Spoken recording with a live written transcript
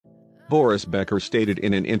Boris Becker stated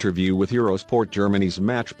in an interview with Eurosport Germany's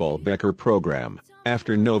Matchball Becker program,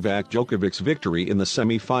 after Novak Djokovic's victory in the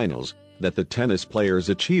semi-finals, that the tennis player's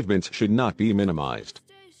achievements should not be minimized.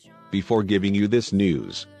 Before giving you this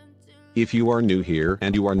news, if you are new here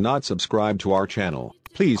and you are not subscribed to our channel,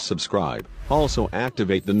 please subscribe. Also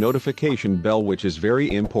activate the notification bell, which is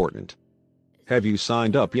very important. Have you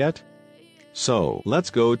signed up yet? So let's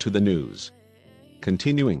go to the news.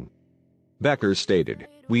 Continuing. Becker stated,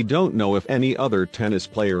 "We don't know if any other tennis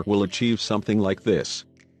player will achieve something like this.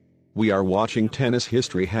 We are watching tennis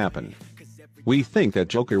history happen. We think that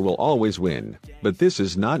Joker will always win, but this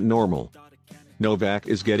is not normal. Novak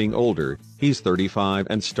is getting older, he's 35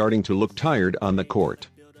 and starting to look tired on the court.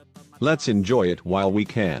 Let's enjoy it while we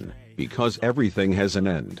can, because everything has an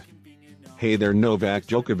end." Hey there, Novak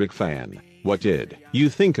Djokovic fan, what did you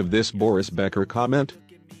think of this Boris Becker comment?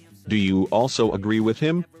 Do you also agree with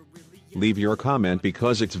him? Leave your comment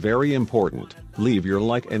because it's very important. Leave your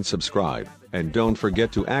like and subscribe, and don't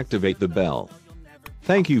forget to activate the bell.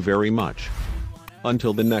 Thank you very much.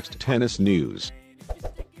 Until the next tennis news.